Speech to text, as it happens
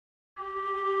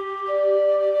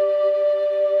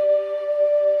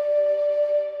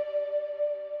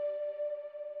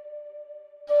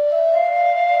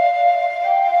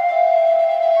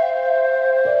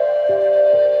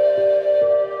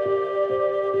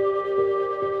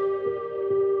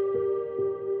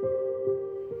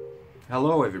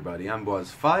Hello everybody, I'm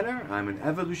Boaz Fyler. I'm an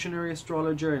evolutionary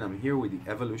astrologer and I'm here with the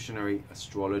Evolutionary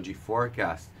Astrology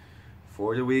forecast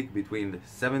for the week between the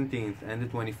 17th and the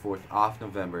 24th of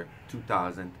November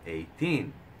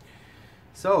 2018.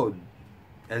 So,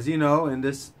 as you know, in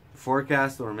this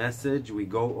forecast or message, we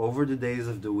go over the days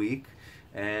of the week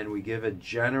and we give a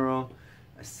general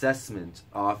assessment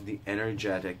of the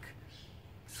energetic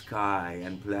sky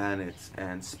and planets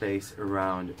and space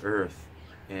around Earth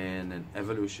in an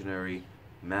evolutionary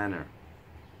manner.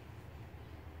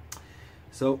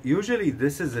 So usually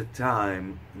this is a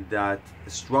time that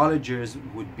astrologers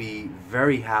would be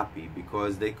very happy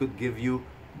because they could give you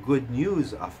good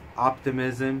news of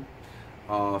optimism,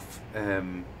 of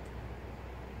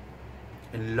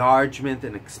enlargement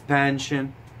and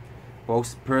expansion,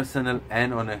 both personal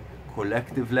and on a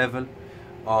collective level,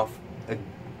 of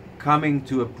coming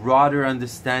to a broader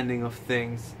understanding of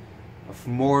things, of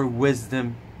more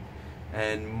wisdom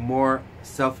and more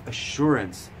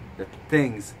self-assurance that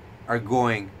things are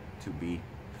going to be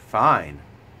fine.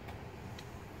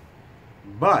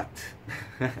 But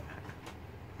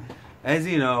as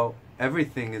you know,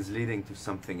 everything is leading to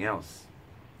something else.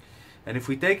 And if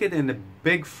we take it in the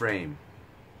big frame,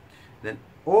 then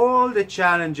all the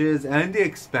challenges and the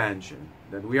expansion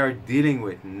that we are dealing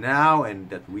with now and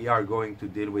that we are going to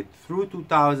deal with through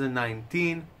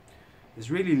 2019 is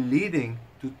really leading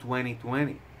to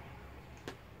 2020.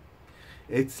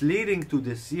 It's leading to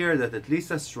this year that, at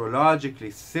least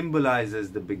astrologically,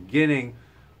 symbolizes the beginning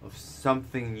of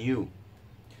something new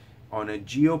on a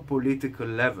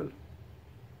geopolitical level,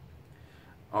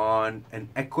 on an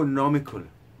economical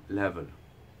level,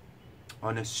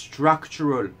 on a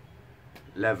structural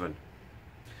level.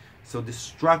 So the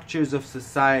structures of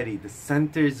society, the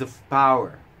centers of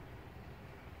power,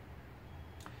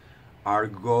 are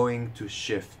going to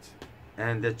shift,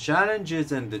 and the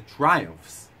challenges and the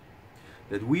triumphs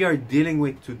that we are dealing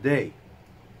with today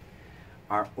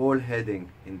are all heading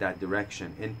in that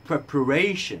direction in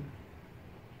preparation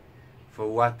for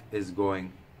what is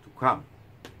going to come.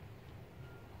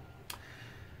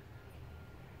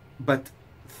 But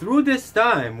through this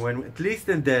time, when at least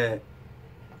in the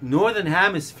northern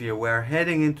hemisphere we're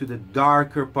heading into the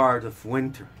darker part of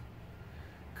winter,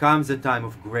 comes a time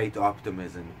of great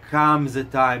optimism, comes a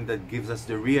time that gives us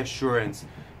the reassurance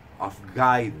of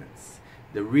guidance,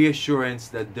 the reassurance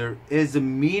that there is a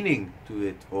meaning to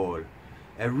it all,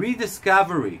 a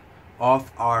rediscovery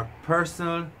of our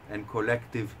personal and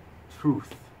collective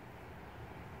truth,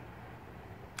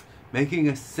 making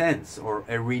a sense or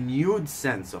a renewed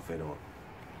sense of it all,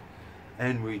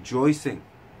 and rejoicing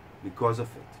because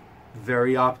of it.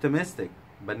 Very optimistic,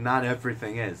 but not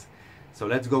everything is. So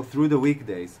let's go through the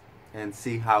weekdays and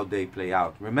see how they play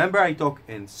out. Remember, I talk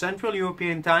in Central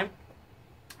European time.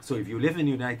 So if you live in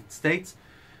the United States,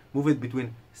 move it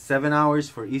between 7 hours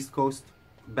for East Coast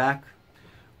back,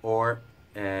 or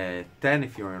 10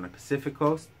 if you're on the Pacific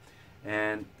Coast.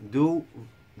 And do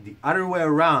the other way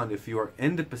around if you are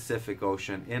in the Pacific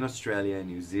Ocean in Australia and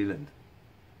New Zealand.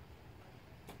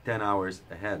 10 hours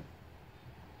ahead.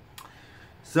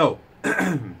 So,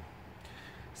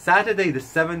 Saturday the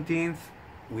 17th,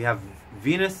 we have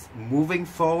Venus moving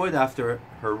forward after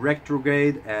her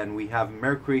retrograde, and we have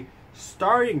Mercury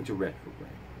starting to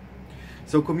retrograde.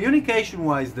 So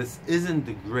communication-wise, this isn't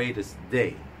the greatest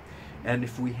day. And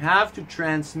if we have to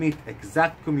transmit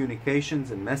exact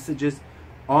communications and messages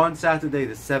on Saturday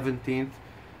the 17th,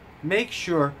 make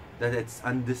sure that it's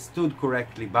understood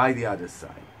correctly by the other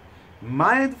side.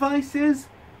 My advice is,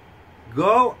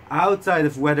 go outside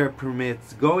of weather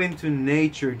permits, go into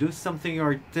nature, do something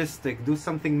artistic, do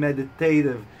something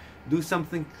meditative, do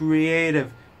something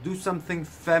creative, do something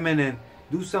feminine,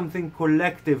 do something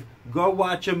collective, go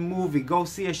watch a movie, go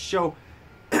see a show.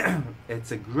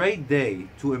 It's a great day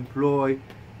to employ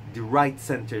the right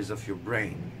centers of your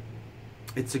brain.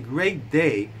 It's a great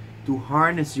day to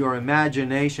harness your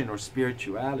imagination or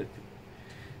spirituality.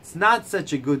 It's not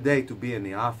such a good day to be in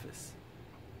the office.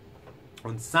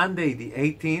 On Sunday the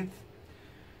 18th,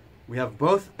 we have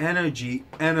both energy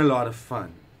and a lot of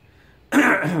fun.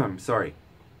 Sorry.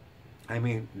 I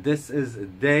mean, this is a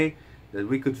day that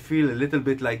we could feel a little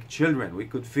bit like children. We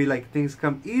could feel like things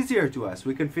come easier to us.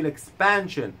 We can feel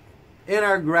expansion in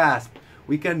our grasp.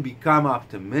 We can become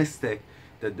optimistic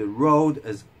that the road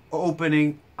is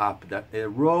opening up, that the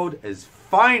road is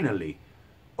finally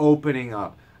opening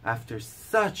up after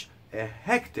such a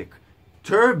hectic,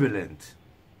 turbulent,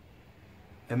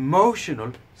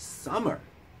 emotional summer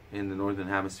in the northern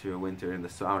hemisphere, winter in the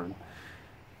southern.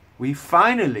 We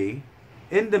finally,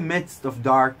 in the midst of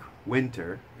dark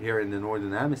winter here in the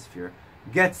northern hemisphere,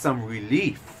 get some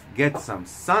relief, get some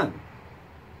sun.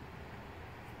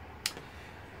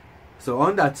 So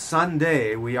on that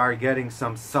Sunday, we are getting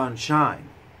some sunshine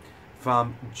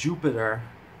from Jupiter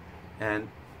and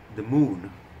the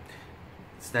moon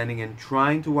standing in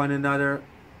trine to one another,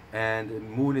 and the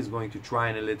moon is going to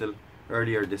trine a little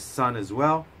earlier the sun as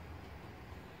well.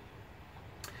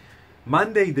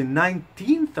 Monday the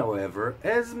 19th, however,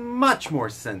 is much more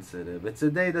sensitive. It's a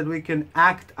day that we can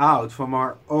act out from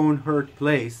our own hurt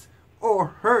place or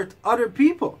hurt other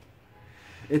people.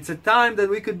 It's a time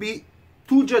that we could be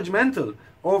too judgmental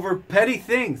over petty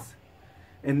things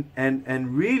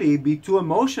and really be too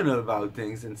emotional about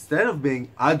things instead of being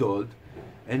adult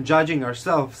and judging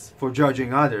ourselves for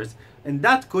judging others. And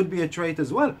that could be a trait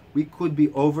as well. We could be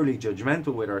overly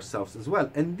judgmental with ourselves as well.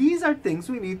 And these are things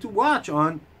we need to watch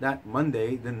on that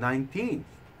Monday the 19th.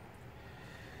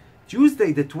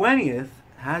 Tuesday the 20th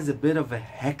has a bit of a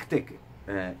hectic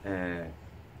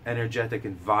energetic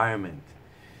environment.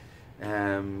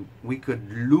 We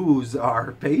could lose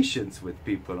our patience with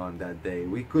people on that day.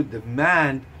 We could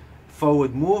demand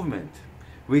forward movement.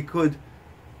 We could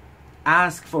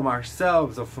ask from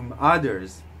ourselves or from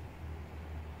others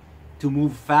to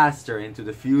move faster into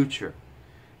the future,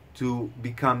 to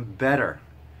become better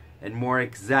and more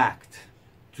exact,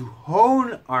 to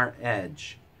hone our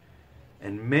edge,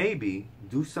 and maybe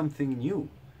do something new.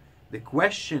 The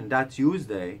question that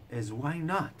Tuesday is, why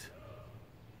not?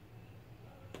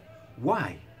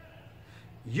 Why?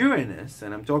 Uranus,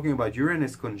 and I'm talking about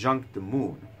Uranus conjunct the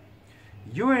moon,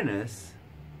 Uranus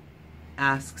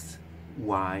asks,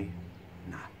 why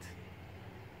not?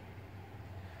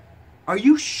 Are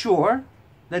you sure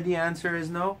that the answer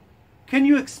is no? Can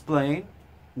you explain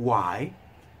why?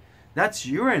 That's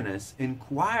Uranus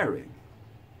inquiring.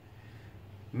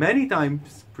 Many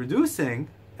times producing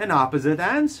an opposite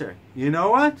answer. You know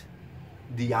what?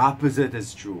 The opposite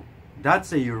is true.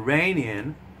 That's a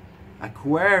Uranian,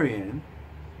 Aquarian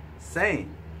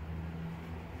saying.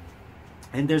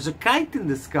 And there's a kite in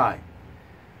the sky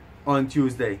on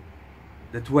Tuesday,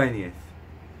 the 20th.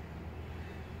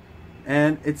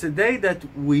 And it's a day that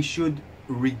we should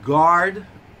regard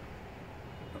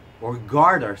or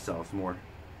guard ourselves more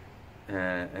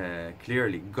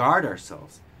clearly. Guard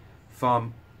ourselves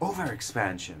from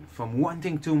overexpansion, from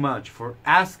wanting too much, for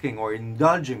asking or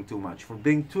indulging too much, for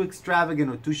being too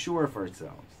extravagant or too sure of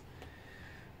ourselves,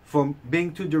 from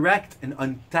being too direct and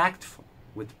untactful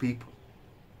with people.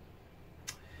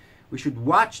 We should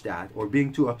watch that, or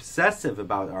being too obsessive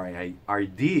about our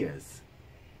ideas,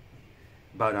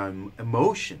 about our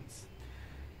emotions.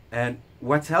 And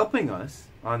what's helping us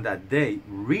on that day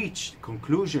reach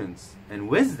conclusions and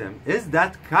wisdom is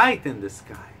that kite in the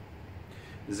sky.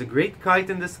 There's a great kite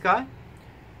in the sky,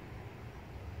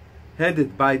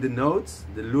 headed by the nodes,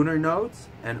 the lunar nodes,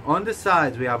 and on the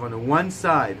sides we have, on the one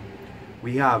side,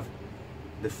 we have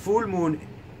the full moon,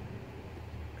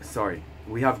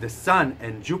 we have the sun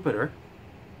and Jupiter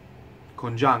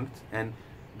conjunct, and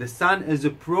the sun is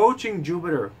approaching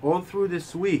Jupiter all through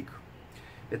this week.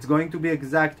 It's going to be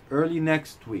exact early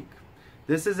next week.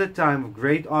 This is a time of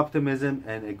great optimism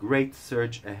and a great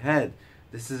surge ahead.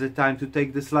 This is a time to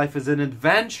take this life as an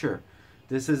adventure.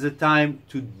 This is a time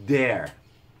to dare.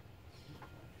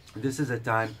 This is a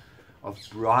time of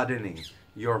broadening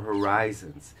your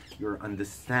horizons, your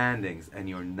understandings, and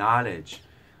your knowledge,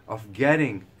 of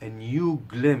getting a new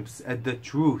glimpse at the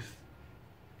truth,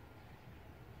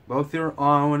 both your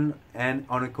own and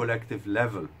on a collective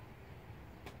level,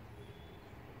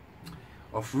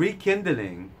 of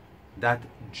rekindling that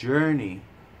journey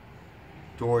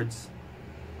towards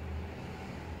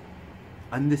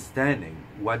understanding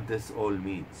what this all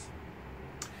means.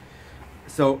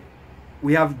 So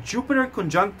we have Jupiter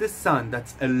conjunct the sun.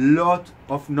 That's a lot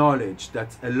of knowledge.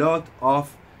 That's a lot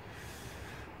of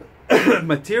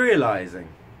materializing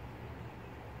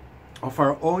of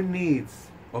our own needs,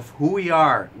 of who we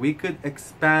are. We could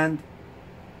expand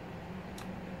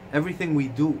everything we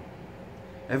do,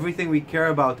 everything we care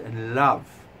about and love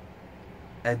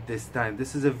at this time.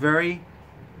 This is a very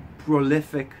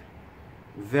prolific,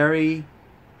 very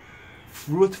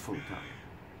fruitful time.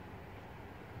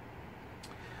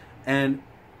 And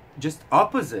just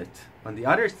opposite, on the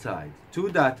other side, to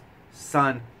that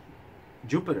Sun,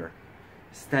 Jupiter,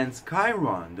 stands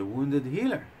Chiron, the wounded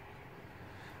healer.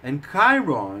 And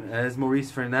Chiron, as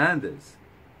Maurice Fernandez,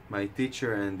 my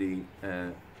teacher and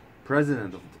the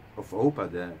president of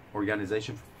OPA, the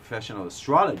Organization for Professional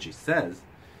Astrology, says,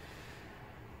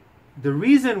 the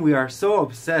reason we are so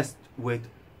obsessed with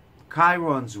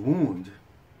Chiron's wound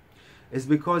is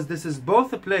because this is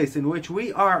both a place in which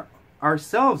we are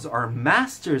ourselves are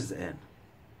masters in,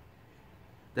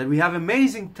 that we have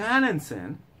amazing talents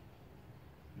in,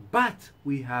 but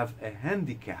we have a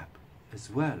handicap as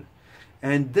well.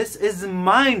 And this is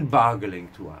mind-boggling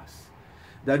to us,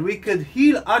 that we could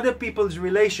heal other people's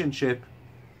relationship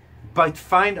but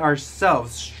find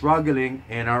ourselves struggling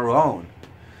in our own.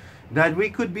 That we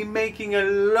could be making a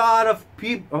lot of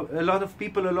people a lot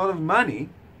of money,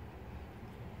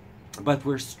 but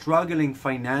we're struggling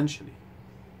financially.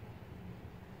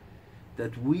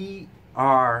 That we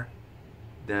are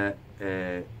the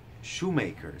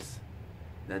shoemakers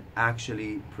that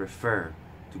actually prefer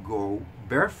to go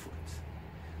barefoot,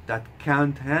 that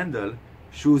can't handle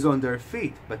shoes on their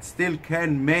feet, but still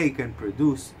can make and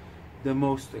produce the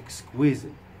most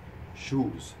exquisite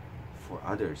shoes for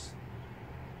others,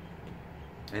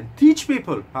 and teach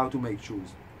people how to make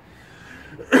shoes.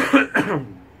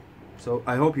 So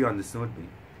I hope you understood me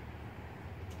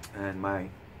and my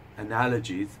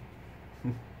analogies.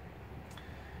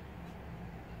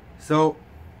 So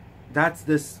that's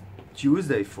this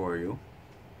Tuesday for you.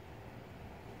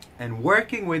 And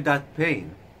working with that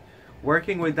pain,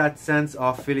 working with that sense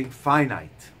of feeling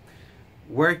finite,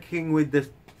 working with the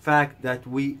fact that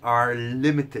we are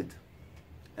limited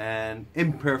and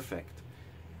imperfect,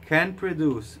 can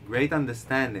produce great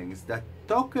understandings that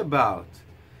talk about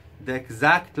the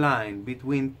exact line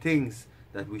between things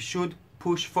that we should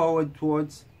push forward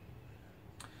towards,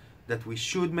 that we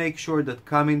should make sure that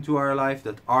come into our life,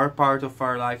 that are part of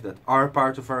our life, that are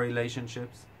part of our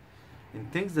relationships,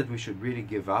 and things that we should really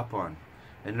give up on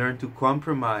and learn to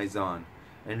compromise on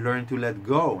and learn to let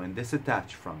go and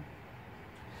disattach from.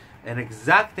 And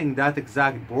exacting that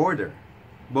exact border,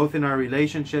 both in our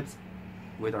relationships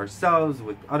with ourselves,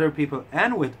 with other people,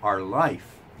 and with our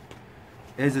life,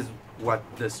 is what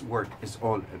this work is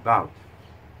all about.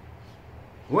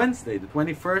 Wednesday, the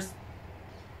 21st,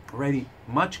 already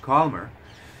much calmer,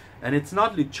 and it's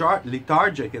not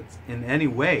lethargic in any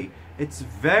way. It's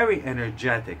very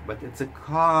energetic, but it's a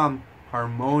calm,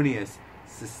 harmonious,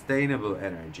 sustainable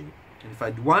energy. And if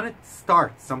I'd want to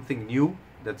start something new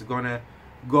that's gonna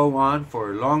go on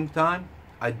for a long time,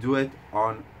 I'd do it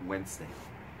on Wednesday.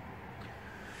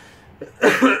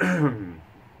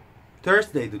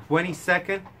 Thursday, the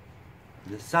 22nd,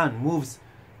 the sun moves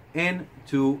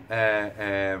into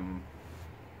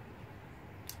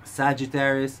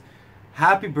Sagittarius.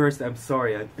 Happy birthday. I'm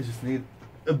sorry, I just need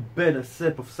a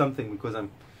sip of something because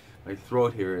my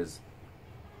throat here is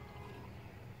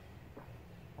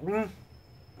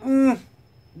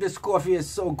this coffee is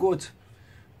so good,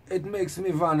 it makes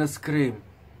me wanna scream.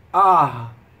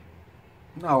 Now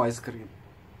I scream.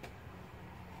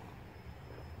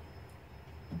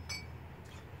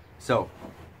 So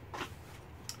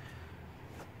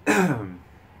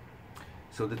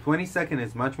so the 22nd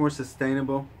is much more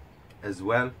sustainable as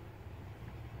well,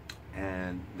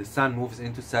 and the sun moves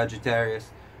into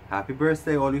Sagittarius. Happy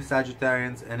birthday all you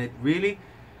Sagittarians. And it really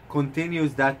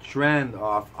continues that trend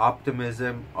of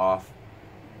optimism, of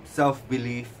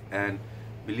self-belief, and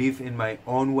belief in my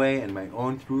own way and my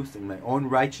own truth and my own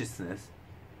righteousness.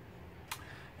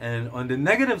 And on the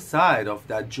negative side of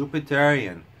that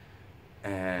Jupiterian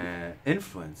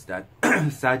influence, that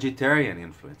Sagittarian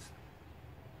influence,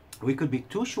 we could be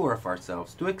too sure of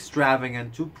ourselves, too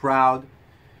extravagant, too proud,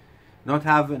 not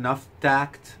have enough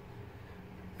tact,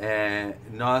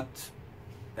 not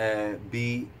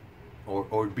be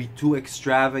too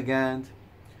extravagant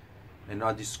and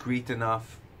not discreet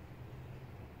enough,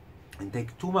 and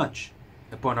take too much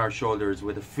upon our shoulders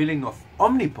with a feeling of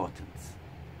omnipotence,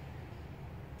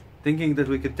 thinking that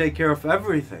we could take care of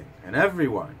everything and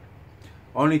everyone,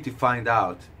 only to find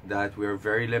out that we're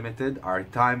very limited, our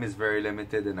time is very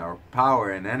limited, and our power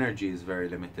and energy is very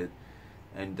limited,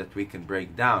 and that we can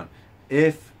break down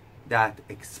if that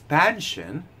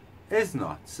expansion is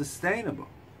not sustainable.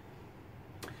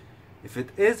 If it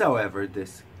is, however,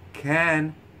 this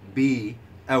can be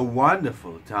a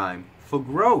wonderful time for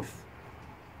growth.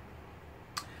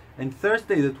 And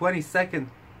Thursday, the 22nd,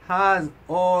 has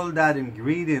all that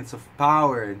ingredients of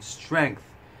power and strength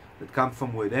that come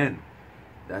from within,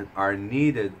 that are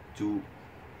needed to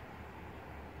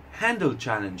handle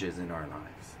challenges in our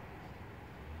lives.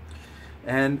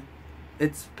 And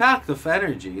it's packed of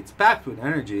energy. It's packed with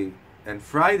energy, and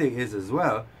Friday is as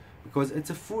well, because it's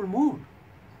a full moon.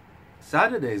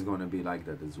 Saturday is going to be like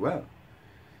that as well.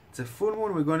 It's a full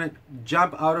moon. We're going to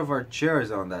jump out of our chairs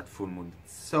on that full moon.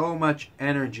 So much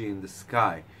energy in the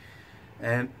sky.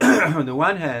 And on the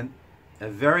one hand, a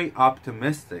very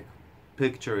optimistic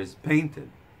picture is painted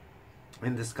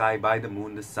in the sky by the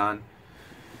moon, the sun.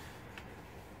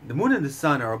 The moon and the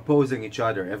sun are opposing each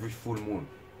other every full moon.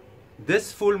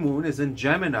 This full moon is in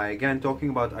Gemini, again talking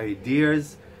about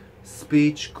ideas,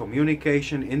 speech,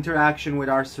 communication, interaction with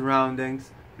our surroundings,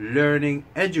 learning,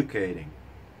 educating.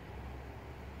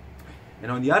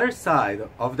 And on the other side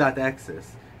of that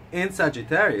axis, in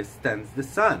Sagittarius, stands the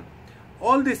sun.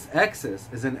 All this axis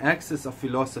is an axis of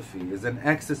philosophy, is an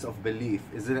axis of belief,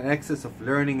 is an axis of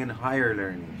learning and higher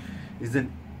learning, is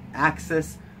an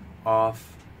axis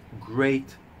of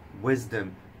great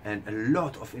wisdom and a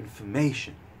lot of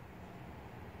information.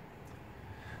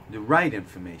 The right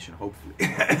information, hopefully.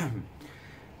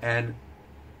 And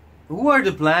who are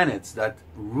the planets that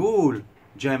rule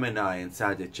Gemini and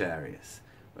Sagittarius?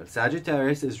 Well,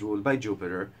 Sagittarius is ruled by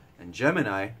Jupiter, and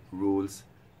Gemini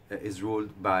is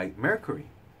ruled by Mercury.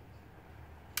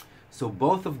 So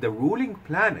both of the ruling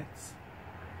planets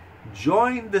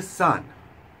join the sun,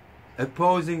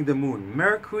 opposing the moon.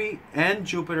 Mercury and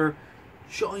Jupiter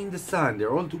join the sun.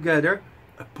 They're all together,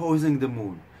 opposing the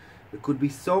moon. There could be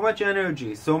so much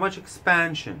energy, so much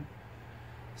expansion,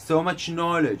 so much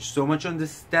knowledge, so much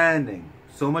understanding,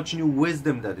 so much new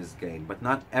wisdom that is gained, but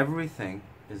not everything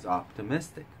is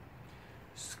optimistic.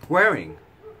 Squaring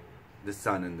the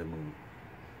sun and the moon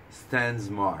stands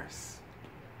Mars,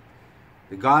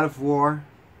 the god of war,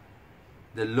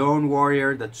 the lone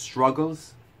warrior that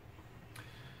struggles.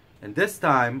 And this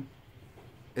time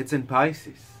it's in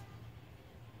Pisces.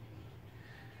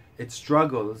 It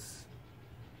struggles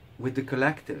with the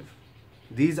collective.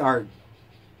 These are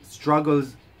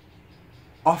struggles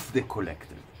of the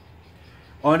collective,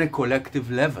 on a collective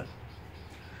level.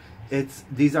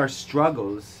 These are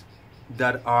struggles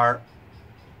that are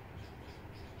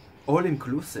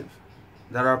all-inclusive,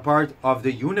 that are part of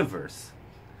the universe.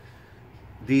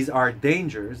 These are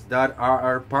dangers that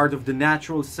are part of the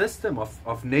natural system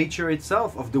of nature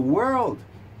itself, of the world.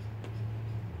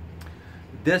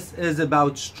 This is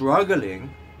about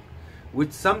struggling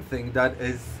with something that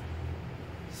is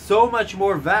so much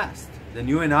more vast than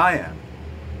you and I am,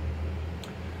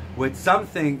 with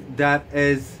something that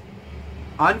is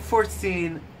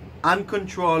unforeseen,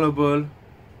 uncontrollable.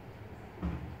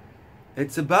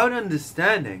 It's about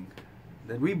understanding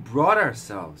that we brought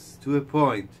ourselves to a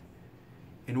point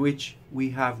in which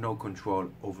we have no control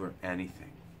over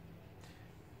anything.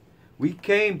 We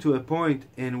came to a point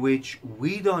in which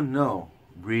we don't know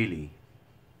really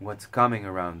what's coming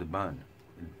around the bend.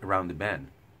 Around the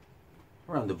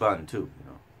bun too, you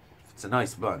know. If it's a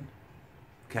nice bun,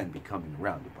 it can be coming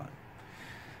around the bun,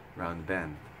 around the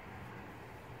bend.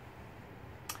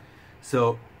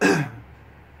 So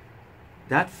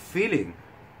that feeling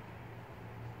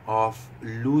of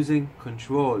losing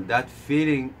control, that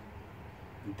feeling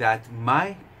that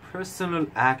my personal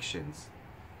actions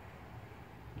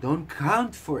don't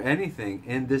count for anything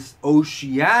in this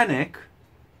oceanic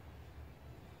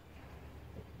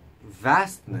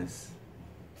vastness,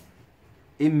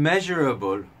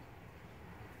 immeasurable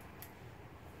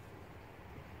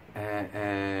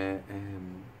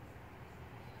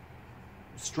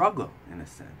struggle, in a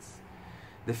sense.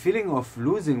 The feeling of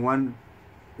losing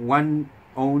one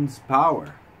own's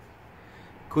power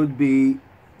could be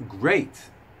great,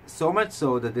 so much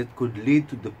so that it could lead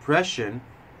to depression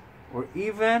or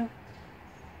even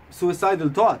suicidal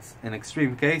thoughts in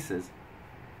extreme cases.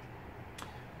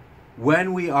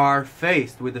 When we are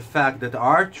faced with the fact that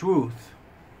our truth,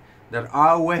 that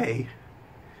our way,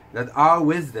 that our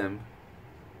wisdom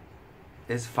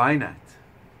is finite,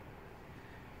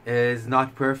 is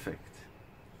not perfect,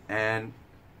 and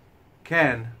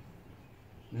can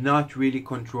not really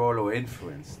control or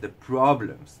influence the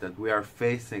problems that we are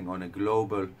facing on a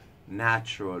global,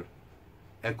 natural,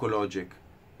 ecologic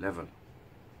level,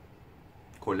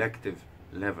 collective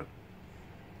level.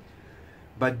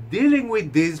 But dealing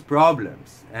with these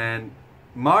problems, and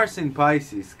Mars in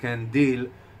Pisces can deal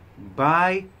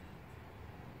by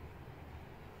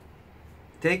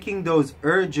taking those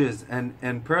urges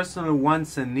and personal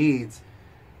wants and needs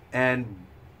and,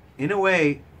 in a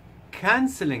way,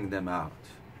 canceling them out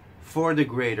for the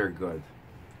greater good.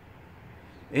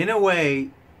 In a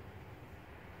way,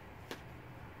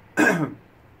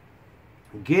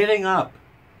 giving up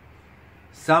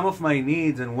some of my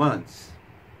needs and wants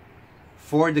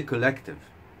for the collective,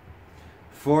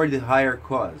 for the higher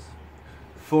cause,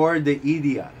 for the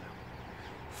ideal,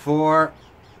 for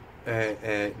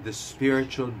the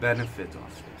spiritual benefit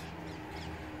of it.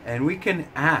 And we can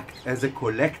act as a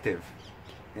collective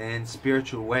in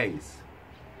spiritual ways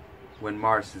when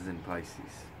Mars is in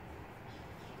Pisces.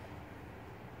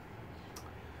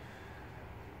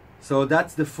 So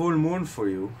that's the full moon for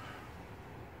you.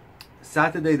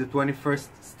 Saturday the 21st,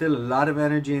 still a lot of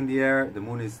energy in the air. The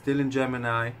moon is still in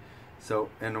Gemini. So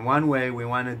in one way we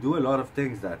want to do a lot of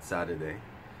things that Saturday.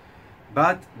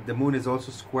 But the moon is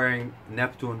also squaring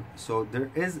Neptune. So there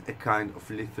is a kind of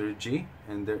lethargy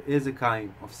and there is a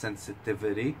kind of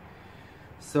sensitivity.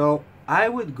 So I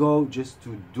would go just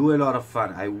to do a lot of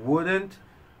fun. I wouldn't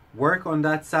work on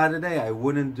that Saturday. I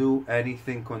wouldn't do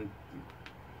anything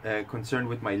concerned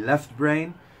with my left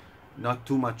brain, not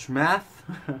too much math,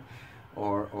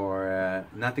 or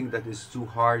nothing that is too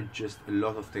hard, just a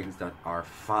lot of things that are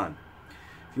fun.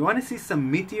 If you want to see some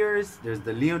meteors, there's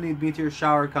the Leonid meteor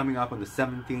shower coming up on the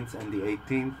 17th and the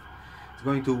 18th. It's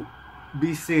going to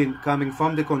be seen coming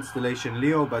from the constellation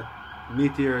Leo, but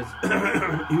meteors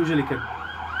usually can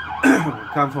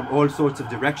come from all sorts of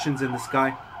directions in the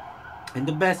sky. And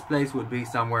the best place would be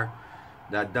somewhere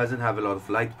that doesn't have a lot of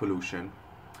light pollution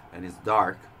and is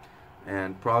dark,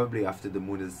 and probably after the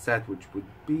moon is set, which would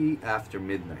be after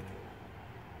midnight.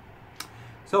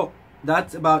 So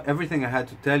that's about everything I had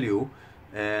to tell you.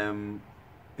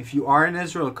 If you are in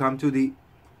Israel, come to the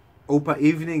OPA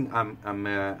evening.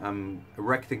 I'm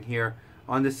erecting here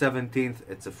on the 17th.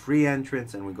 It's a free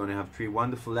entrance, and we're going to have 3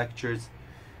 wonderful lectures.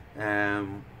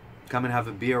 Come and have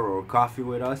a beer or a coffee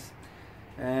with us.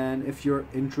 And if you're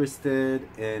interested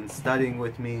in studying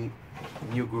with me,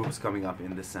 new groups coming up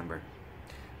in December.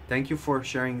 Thank you for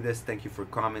sharing this. Thank you for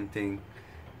commenting.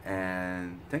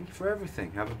 And thank you for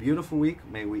everything. Have a beautiful week.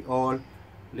 May we all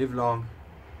live long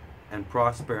and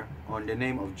prosper. On the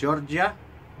name of Georgia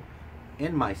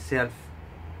and myself,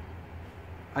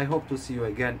 I hope to see you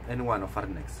again in one of our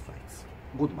next flights.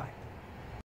 Goodbye.